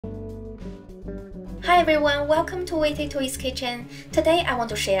Hi everyone, welcome to Toi's Kitchen. Today I want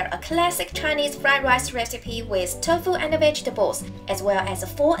to share a classic Chinese fried rice recipe with tofu and vegetables, as well as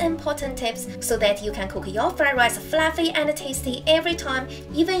 4 important tips so that you can cook your fried rice fluffy and tasty every time,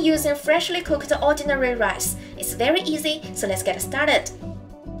 even using freshly cooked ordinary rice. It's very easy, so let's get started.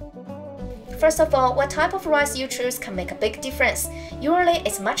 First of all, what type of rice you choose can make a big difference. Usually,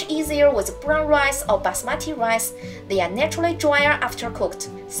 it's much easier with brown rice or basmati rice. They are naturally drier after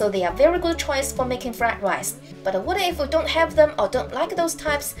cooked, so they are very good choice for making fried rice. But what if we don't have them or don't like those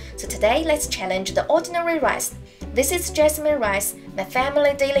types? So today, let's challenge the ordinary rice. This is jasmine rice, my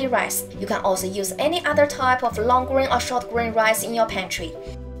family daily rice. You can also use any other type of long grain or short grain rice in your pantry.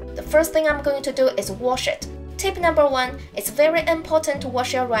 The first thing I'm going to do is wash it. Tip number 1, it's very important to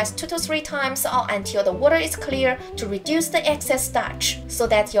wash your rice 2 to 3 times or until the water is clear to reduce the excess starch, so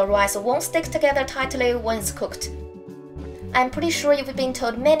that your rice won't stick together tightly when it's cooked. I'm pretty sure you've been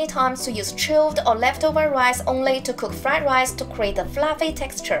told many times to use chilled or leftover rice only to cook fried rice to create a fluffy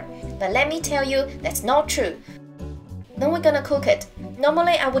texture, but let me tell you, that's not true. Then we're gonna cook it.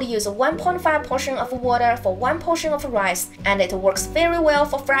 Normally, I would use 1.5 portion of water for 1 portion of rice, and it works very well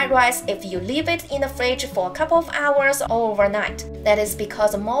for fried rice if you leave it in the fridge for a couple of hours or overnight. That is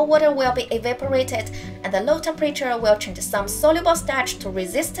because more water will be evaporated, and the low temperature will change some soluble starch to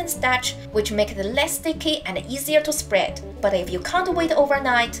resistant starch, which make it less sticky and easier to spread. But if you can't wait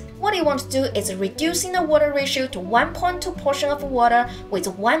overnight, what you want to do is reducing the water ratio to 1.2 portion of water with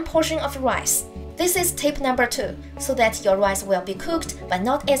 1 portion of rice. This is tip number 2, so that your rice will be cooked but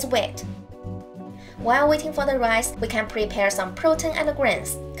not as wet. While waiting for the rice, we can prepare some protein and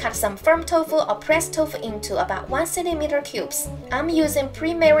grains. Cut some firm tofu or pressed tofu into about 1 cm cubes. I'm using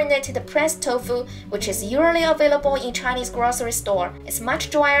pre-marinated pressed tofu, which is usually available in Chinese grocery store. It's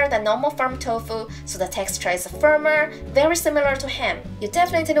much drier than normal firm tofu, so the texture is firmer, very similar to ham. You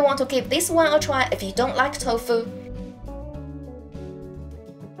definitely want to give this one a try if you don't like tofu.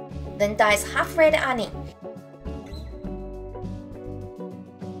 Then dice half red onion,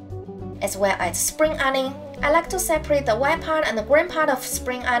 as well as spring onion. I like to separate the white part and the green part of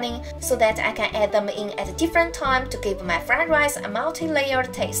spring onion so that I can add them in at a different time to give my fried rice a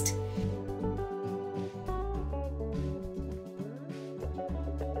multi-layered taste.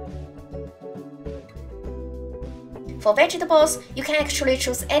 For vegetables, you can actually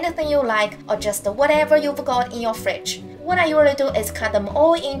choose anything you like or just whatever you've got in your fridge. What I usually do is cut them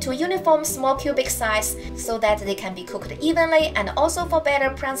all into uniform small cubic size so that they can be cooked evenly and also for better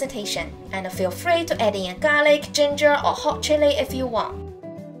presentation. And feel free to add in garlic, ginger or hot chili if you want.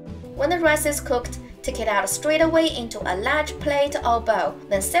 When the rice is cooked, take it out straight away into a large plate or bowl,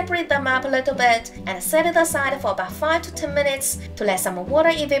 then separate them up a little bit and set it aside for about 5 to 10 minutes to let some water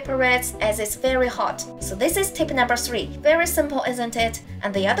evaporate as it's very hot. So this is tip number 3. Very simple, isn't it?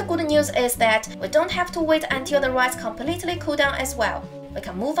 And the other good news is that we don't have to wait until the rice completely cool down as well. We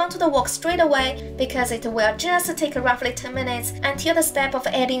can move on to the wok straight away because it will just take roughly 10 minutes until the step of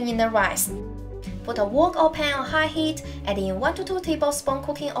adding in the rice. Put a wok or pan on high heat, add in 1 to 2 tablespoons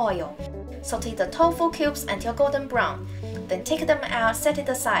cooking oil. Saute the tofu cubes until golden brown. Then take them out, set it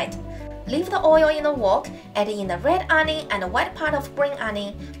aside. Leave the oil in the wok, add in the red onion and the white part of green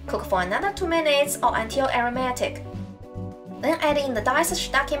onion. Cook for another 2 minutes or until aromatic. Then add in the diced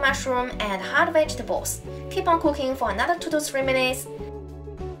shitake mushroom and hard vegetables. Keep on cooking for another 2 to 3 minutes.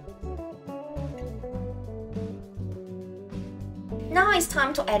 Now it's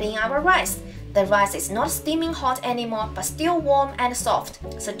time to add in our rice. The rice is not steaming hot anymore, but still warm and soft,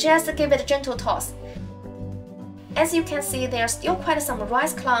 so just give it a gentle toss. As you can see, there are still quite some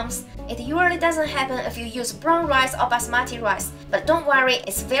rice clumps. It usually doesn't happen if you use brown rice or basmati rice, but don't worry,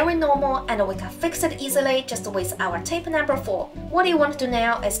 it's very normal and we can fix it easily just with our tip number 4. What you want to do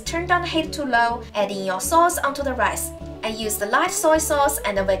now is turn down the heat to low, add in your sauce onto the rice. I use the light soy sauce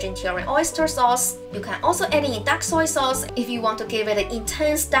and the vegetarian oyster sauce. You can also add in dark soy sauce if you want to give it an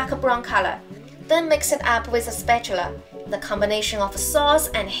intense dark brown color. Then mix it up with a spatula. The combination of sauce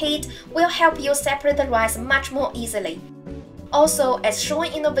and heat will help you separate the rice much more easily. Also, as shown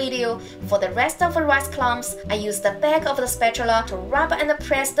in the video, for the rest of the rice clumps, I use the back of the spatula to rub and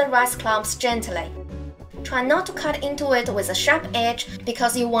press the rice clumps gently. Try not to cut into it with a sharp edge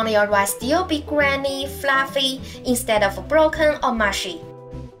because you want your rice still be grainy, fluffy, instead of broken or mushy.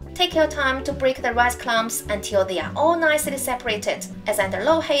 Take your time to break the rice clumps until they are all nicely separated, as under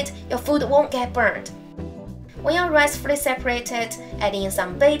low heat, your food won't get burned. When your rice fully separated, add in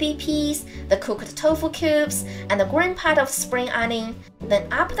some baby peas, the cooked tofu cubes, and the green part of spring onion.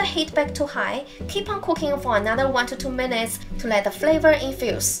 Then up the heat back to high, keep on cooking for another 1 to 2 minutes to let the flavor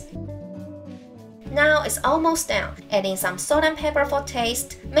infuse. Now it's almost done. Add in some salt and pepper for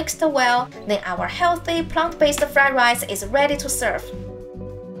taste, mix it well, then our healthy plant-based fried rice is ready to serve.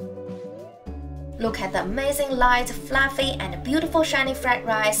 Look at the amazing light, fluffy, and beautiful shiny fried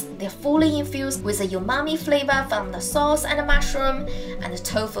rice. They're fully infused with the umami flavor from the sauce and the mushroom, and the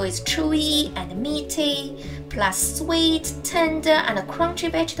tofu is chewy and meaty, plus sweet, tender, and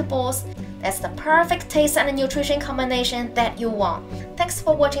crunchy vegetables. That's the perfect taste and nutrition combination that you want. Thanks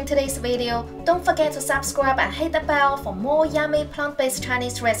for watching today's video. Don't forget to subscribe and hit the bell for more yummy plant-based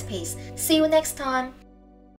Chinese recipes. See you next time.